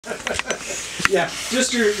Yeah,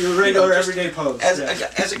 just your regular everyday pose.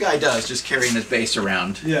 As a guy does, just carrying his bass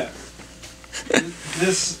around. Yeah.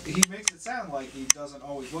 He makes it sound like he doesn't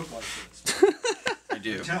always look like this. I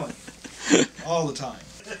do. I'm telling you. All the time.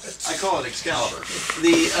 I call it Excalibur.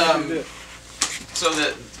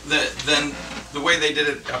 Then the way they did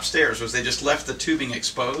it upstairs was they just left the tubing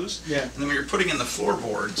exposed. Yeah. And then when you're putting in the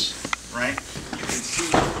floorboards, right, you can see.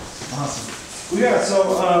 Awesome. Well, yeah,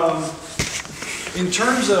 so in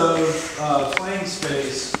terms of playing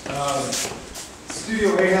space,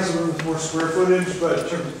 Studio A has a room with more square footage, but in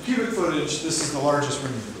terms of cubic footage, this is the largest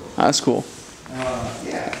room in the building. That's cool.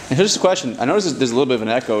 Yeah. And here's just a question. I noticed there's a little bit of an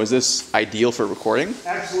echo. Is this ideal for recording?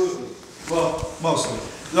 Absolutely. Well, mostly.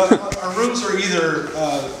 Our rooms are either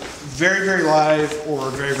very, very live or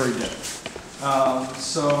very, very dead.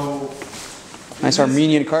 So. Nice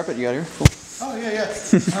Armenian carpet you got here. Cool. Oh, yeah,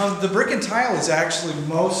 yeah. The brick and tile is actually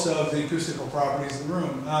most of the acoustical properties of the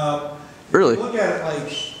room. Really? If you look at it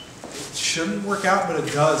like, it shouldn't work out, but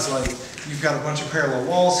it does. Like, you've got a bunch of parallel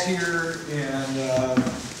walls here, and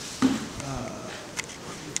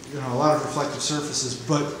a lot of reflective surfaces.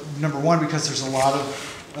 But number one, because there's a lot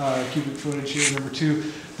of cubic footage here. Number two,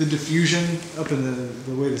 the diffusion up in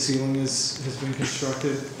the way the ceiling has been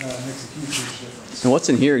constructed makes a huge difference. And what's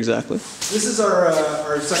in here exactly? This is our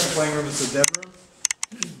second playing room. It's a dead room,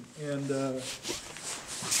 and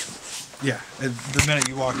yeah, the minute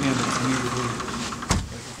you walk in, it's immediately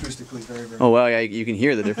acoustically very, very. Oh wow, yeah, you can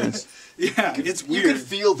hear the difference. Yeah, it's weird. You can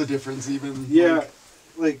feel the difference even. Yeah,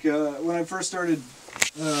 like when I first started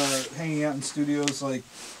hanging out in studios, like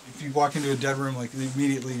if you walk into a dead room, like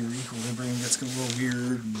immediately your equilibrium gets a little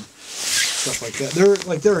weird and stuff like that.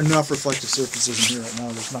 There are enough reflective surfaces in here right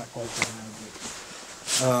now. There's not quite that many.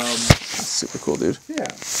 That's super cool, dude. Yeah,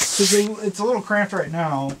 it's a little cramped right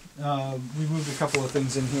now. We moved a couple of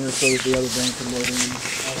things in here so that the other band can load in.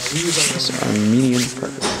 We use our Armenian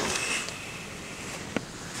carpet.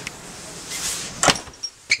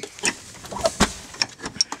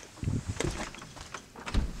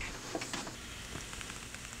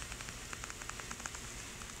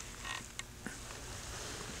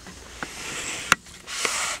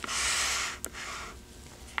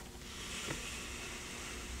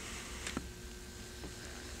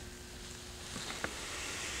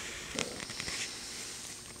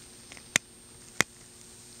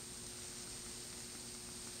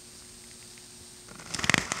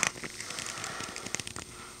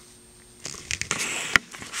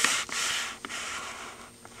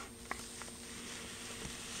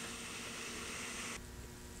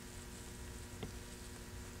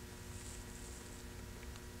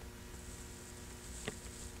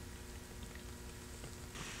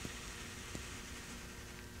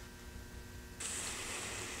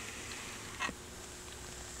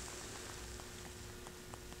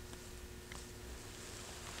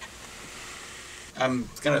 I'm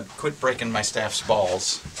gonna quit breaking my staff's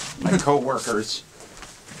balls, my co-workers.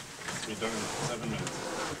 You're done in 7 minutes.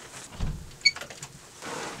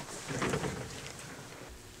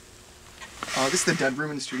 This is the dead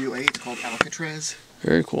room in Studio A. It's called Alcatraz.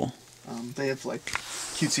 Very cool. They have like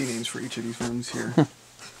cutesy names for each of these rooms here.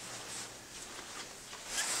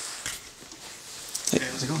 Hey,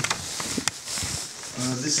 how's it going?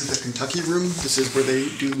 This is the Kentucky room. This is where they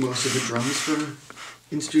do most of the drums for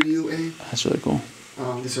in Studio A. That's really cool.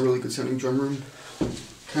 This is a really good sounding drum room.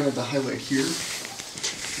 Kind of the highlight here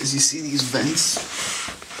is you see these vents.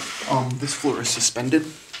 This floor is suspended.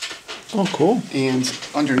 Oh, cool. And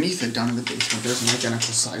underneath it, down in the basement, there's an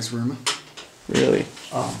identical size room. Really?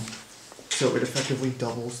 So it effectively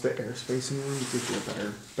doubles the airspace in the room. It gives you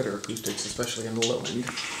better acoustics, especially on the low end.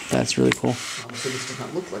 That's really cool. So this does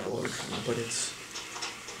not look like a large room, but it's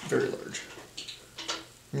very large.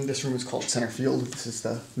 And this room is called Center Field. This is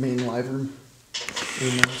the main live room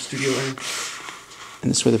in Studio A. And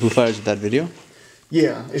this is where the Foo Fighters did that video?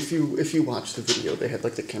 Yeah, if you watch the video, they had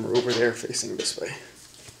like the camera over there facing this way.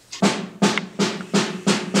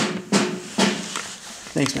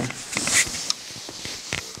 Thanks, man.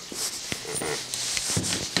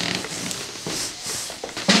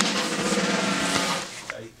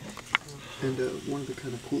 And one of the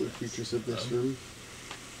kind of cooler features of this room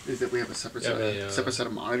is that we have a separate set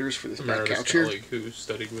of monitors for this back couch here. Who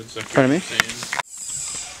studied with Pardon me?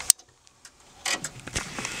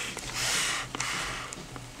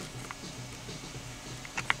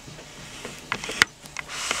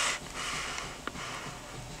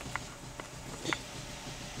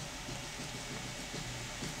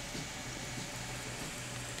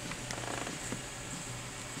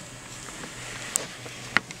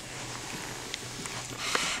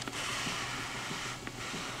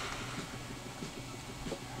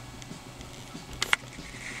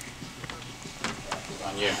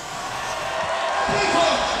 on you. People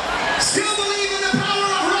still believe in the power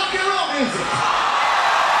of rock and roll music.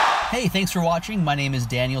 Hey, thanks for watching. My name is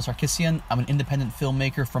Daniel Sarkisian. I'm an independent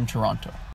filmmaker from Toronto.